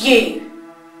 Damn you!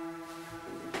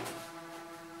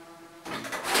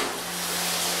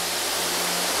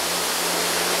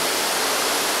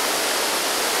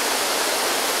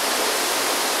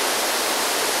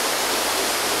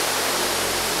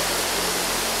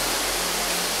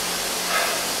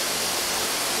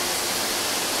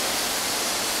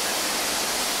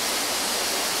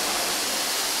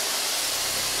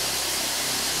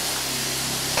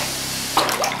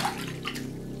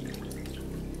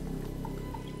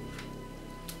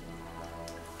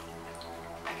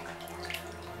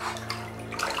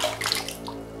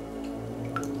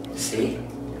 See?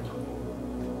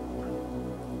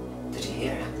 Did you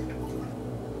hear it?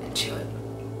 Intuit?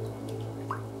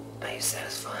 Are you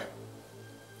satisfied?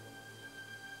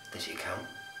 Did you come?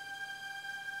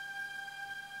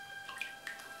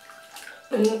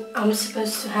 And I'm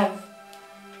supposed to have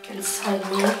inside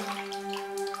me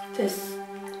this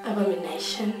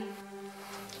abomination.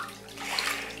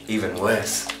 Even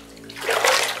worse.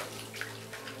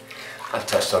 I've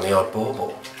touched on the odd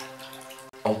bauble.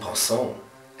 En passant,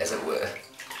 as it were.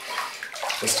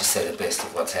 Let's just say the best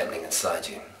of what's happening inside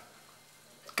you.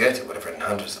 Goethe would have written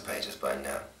hundreds of pages by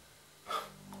now.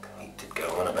 He did go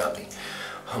on about the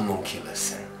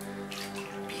homunculus and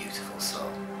beautiful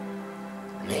soul.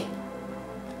 Me?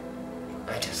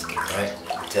 I just get right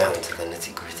down to the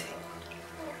nitty-gritty.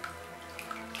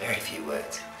 Very few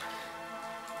words.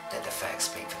 Let the facts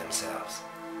speak for themselves.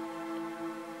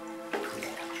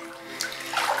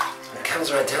 When it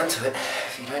comes right down to it,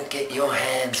 if you don't get your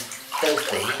hands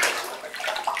filthy,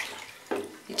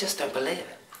 you just don't believe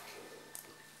it.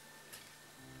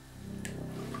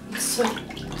 I'm so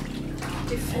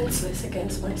defenseless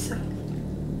against myself.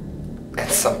 And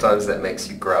sometimes that makes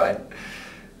you cry.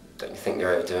 Don't you think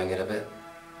you're overdoing it a bit?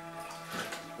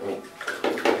 I mean,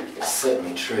 it's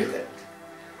certainly true that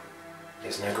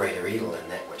there's no greater evil than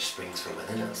that which springs from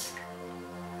within us.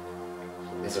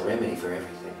 There's a remedy for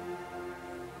everything.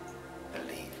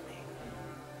 Believe me.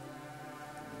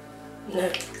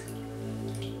 No.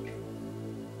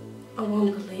 I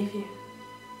won't believe you.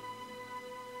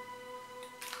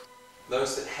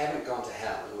 Those that haven't gone to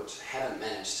hell and which haven't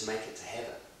managed to make it to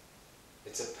heaven.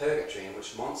 It's a purgatory in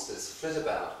which monsters flit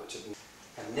about which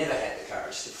have never had the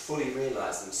courage to fully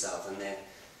realise themselves in their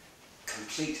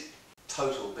complete,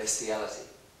 total bestiality.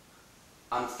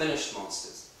 Unfinished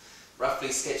monsters, roughly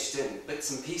sketched in,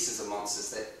 bits and pieces of monsters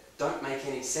that don't make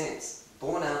any sense,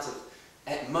 born out of,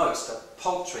 at most, a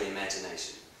paltry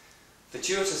imagination.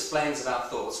 Fortuitous flames of our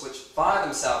thoughts which fire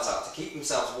themselves up to keep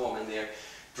themselves warm in their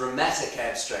dramatic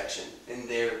abstraction, in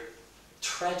their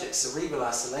tragic cerebral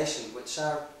isolation, which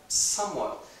are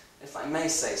somewhat, if I may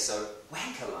say so,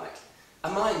 wanker-like. A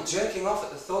mind jerking off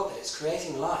at the thought that it's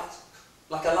creating light,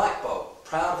 like a light bulb,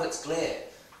 proud of its glare,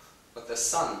 with the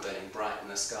sun burning bright in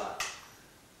the sky.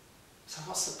 So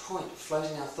what's the point of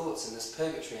floating our thoughts in this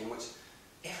purgatory in which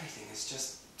everything is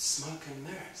just smoke and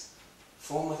mirrors,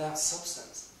 form without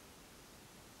substance?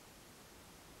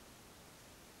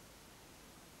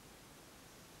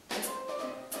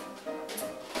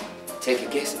 Take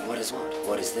a guess at what is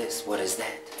what is this, what is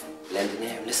that. Lend an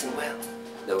ear and listen well,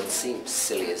 though it seems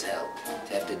silly as hell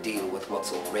to have to deal with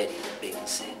what's already being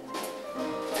said.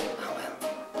 Oh well.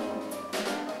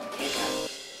 Here goes.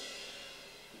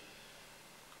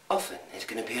 Often it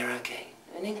can appear arcane,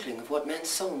 an inkling of what man's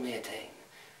soul may attain,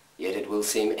 yet it will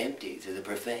seem empty to the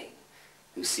profane,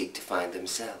 who seek to find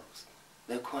themselves,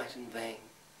 though quite in vain.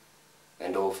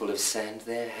 And all full of sand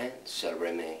their hands shall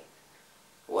remain.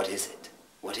 What is it?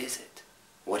 What is it?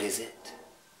 What is it?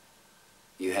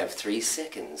 You have 3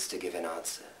 seconds to give an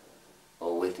answer,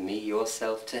 or with me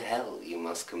yourself to hell you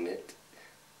must commit.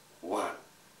 1,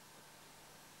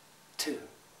 2,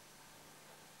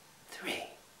 3.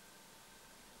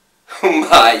 Oh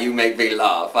my, you make me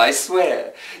laugh, I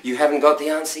swear. You haven't got the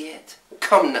answer yet.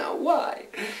 Come now, why?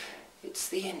 It's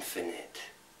the infinite.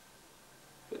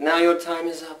 But now your time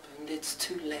is up and it's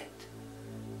too late.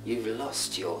 You've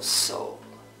lost your soul.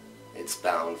 It's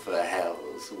bound for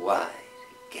hell's wide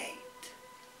gate.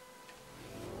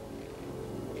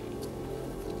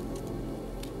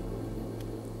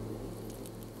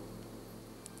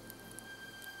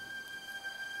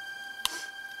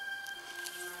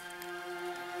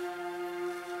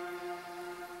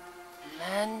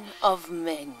 Man of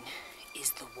men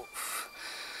is the wolf.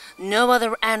 No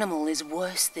other animal is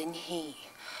worse than he.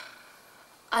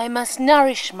 I must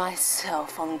nourish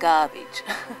myself on garbage,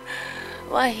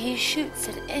 while he shoots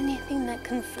at anything that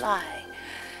can fly.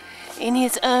 In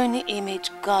his own image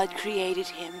God created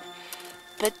him,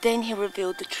 but then he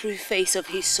revealed the true face of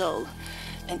his soul,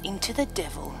 and into the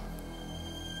devil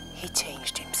he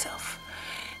changed himself,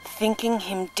 thinking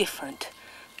him different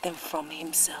than from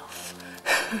himself.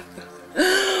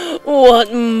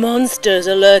 What monsters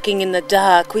are lurking in the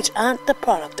dark which aren't the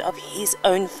product of his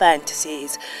own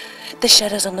fantasies? The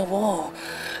shadows on the wall,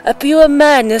 a pure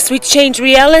madness which changed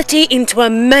reality into a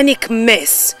manic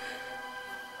mess.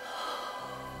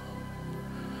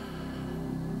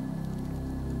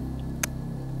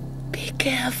 Be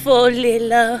careful,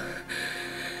 Lila.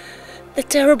 The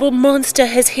terrible monster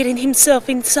has hidden himself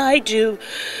inside you.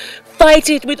 Fight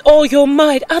it with all your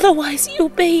might, otherwise you'll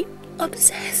be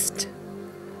obsessed.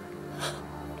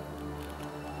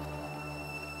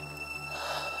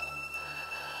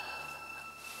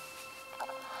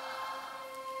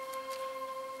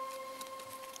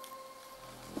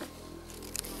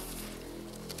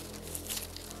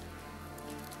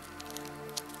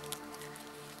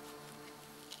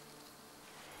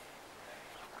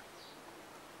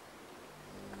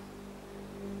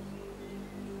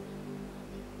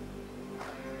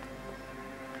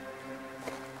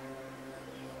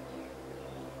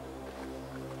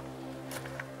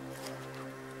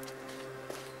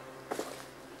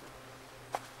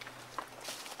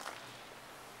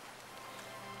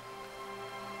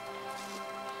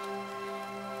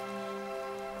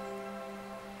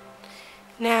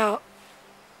 Now,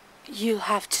 you'll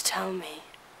have to tell me.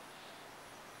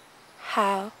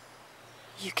 how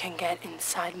you can get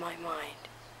inside my mind.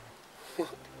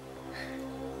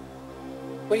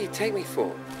 What do you take me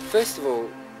for? First of all,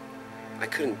 I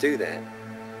couldn't do that.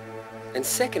 And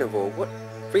second of all, what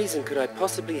reason could I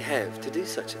possibly have to do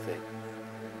such a thing?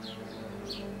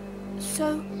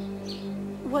 So,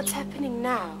 what's happening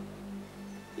now?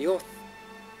 You're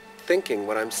thinking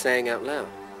what I'm saying out loud.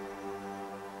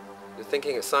 You're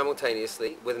thinking it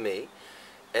simultaneously with me,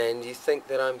 and you think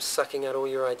that I'm sucking out all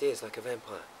your ideas like a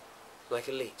vampire, like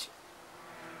a leech,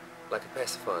 like a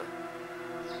pacifier.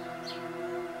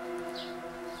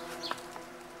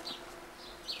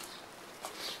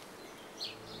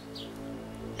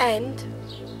 And?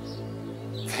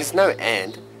 There's no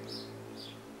and.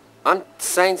 I'm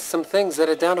saying some things that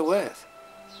are down to earth.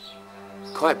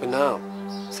 Quite banal,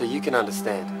 so you can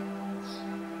understand.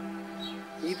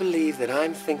 You believe that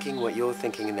I'm thinking what you're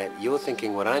thinking and that you're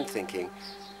thinking what I'm thinking,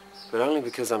 but only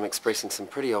because I'm expressing some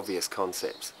pretty obvious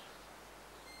concepts.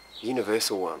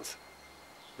 Universal ones.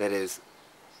 That is,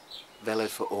 valid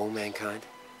for all mankind.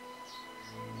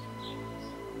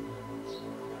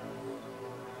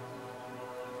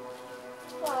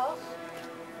 Well,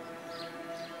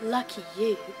 lucky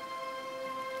you.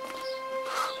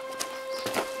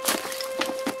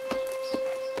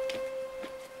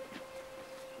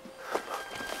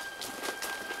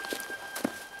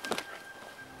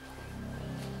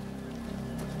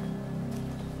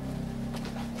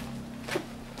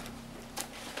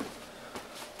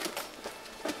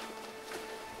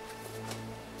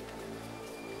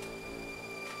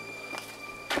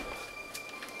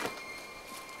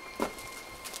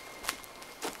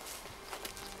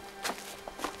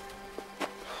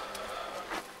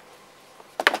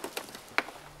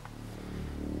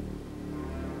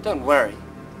 Don't worry.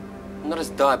 I'm not as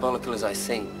diabolical as I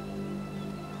seem.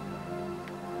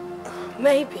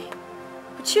 Maybe.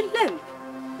 But you limp.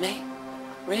 Me?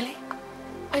 Really?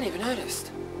 I never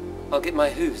noticed. I'll get my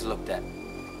hooves looked at.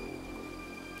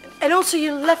 And also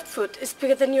your left foot is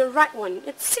bigger than your right one.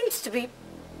 It seems to be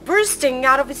bursting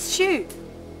out of its shoe.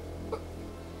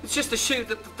 It's just the shoe,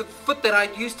 the foot that I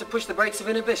used to push the brakes of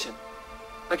inhibition.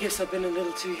 I guess I've been a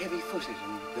little too heavy-footed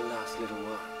in the last little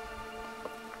while.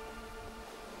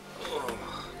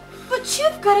 But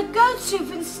you've got a goat's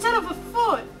hoof instead of a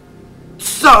foot.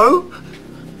 So?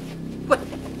 What?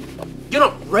 You're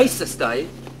not racist, are you?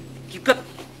 You've got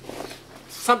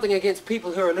something against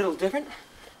people who are a little different?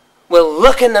 Well,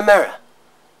 look in the mirror.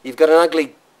 You've got an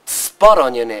ugly spot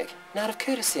on your neck. And out of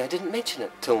courtesy, I didn't mention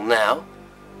it till now.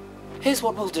 Here's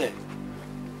what we'll do.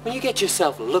 When you get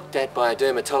yourself looked at by a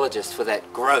dermatologist for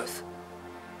that growth,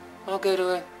 I'll go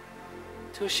to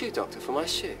a shoe doctor for my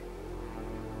shoe.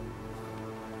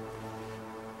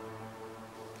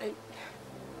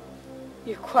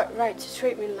 You're quite right to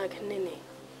treat me like a ninny.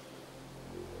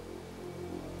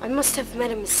 I must have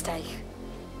made a mistake.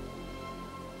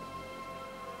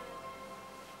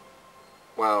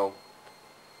 Well,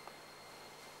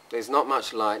 there's not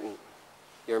much light and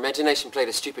your imagination played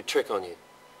a stupid trick on you.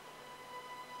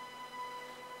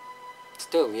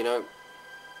 Still, you know,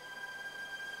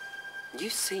 you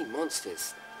see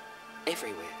monsters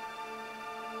everywhere.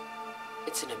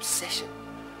 It's an obsession.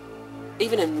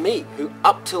 Even in me, who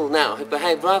up till now have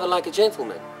behaved rather like a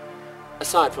gentleman.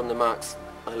 Aside from the marks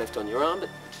I left on your arm, but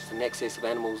just an excess of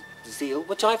animal zeal,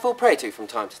 which I fall prey to from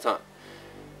time to time.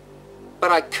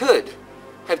 But I could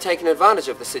have taken advantage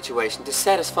of the situation to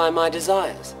satisfy my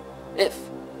desires, if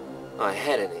I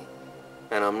had any.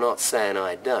 And I'm not saying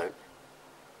I don't.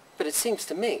 But it seems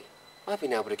to me I've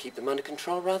been able to keep them under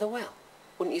control rather well.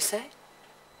 Wouldn't you say?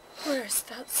 Where is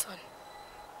that son?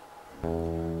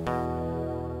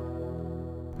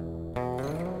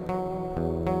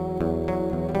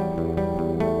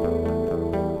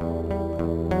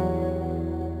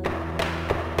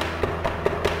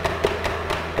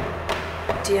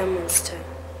 Dear Master,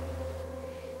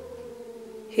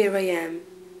 here I am,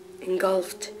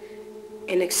 engulfed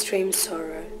in extreme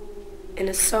sorrow, in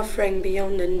a suffering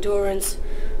beyond endurance,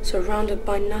 surrounded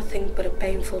by nothing but a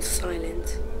painful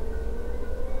silence.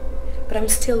 But I'm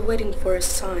still waiting for a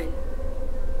sign,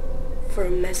 for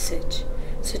a message,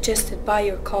 suggested by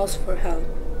your calls for help,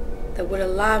 that would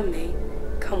allow me,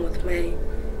 come what may,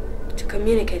 to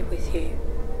communicate with you.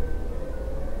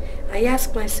 I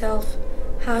ask myself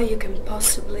how you can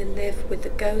possibly live with the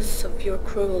ghosts of your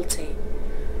cruelty,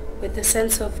 with the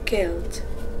sense of guilt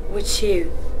which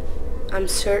you, I'm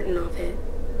certain of it,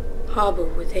 harbor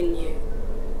within you.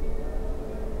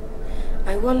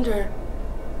 I wonder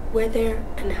whether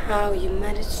and how you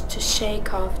managed to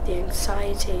shake off the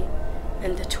anxiety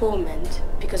and the torment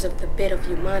because of the bit of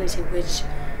humanity which,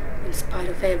 in spite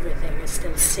of everything, I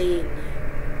still see in you.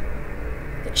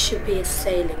 that should be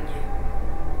assailing you.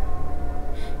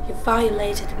 You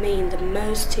violated me in the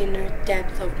most inner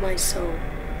depth of my soul,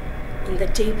 in the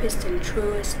deepest and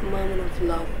truest moment of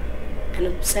love, and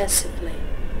obsessively,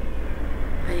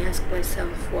 I ask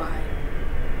myself why.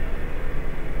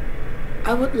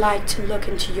 I would like to look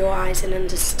into your eyes and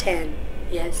understand,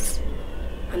 yes,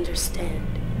 understand,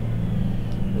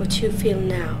 what you feel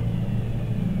now.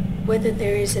 Whether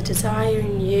there is a desire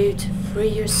in you to free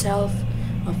yourself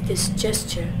of this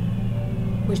gesture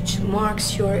which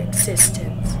marks your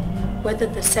existence, whether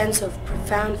the sense of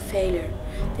profound failure,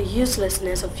 the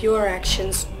uselessness of your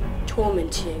actions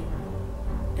torment you,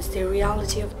 as the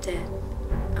reality of death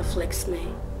afflicts me.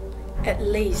 At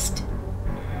least,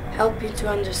 help you to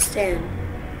understand.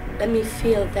 Let me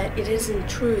feel that it isn't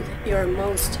true that you're a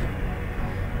monster,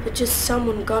 but just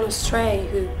someone gone astray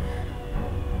who,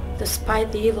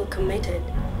 despite the evil committed,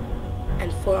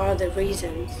 and for other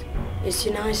reasons, is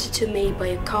united to me by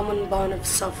a common bond of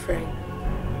suffering,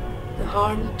 the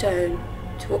harm done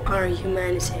to our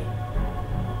humanity.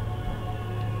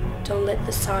 Don't let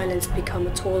the silence become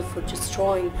a tool for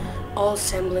destroying all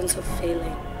semblance of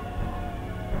feeling.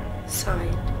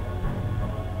 Signed,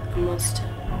 a monster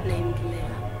named Lila.